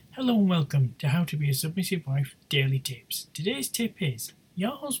Hello and welcome to How to Be a Submissive Wife Daily Tips. Today's tip is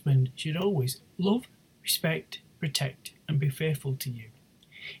your husband should always love, respect, protect, and be faithful to you.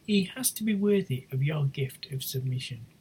 He has to be worthy of your gift of submission.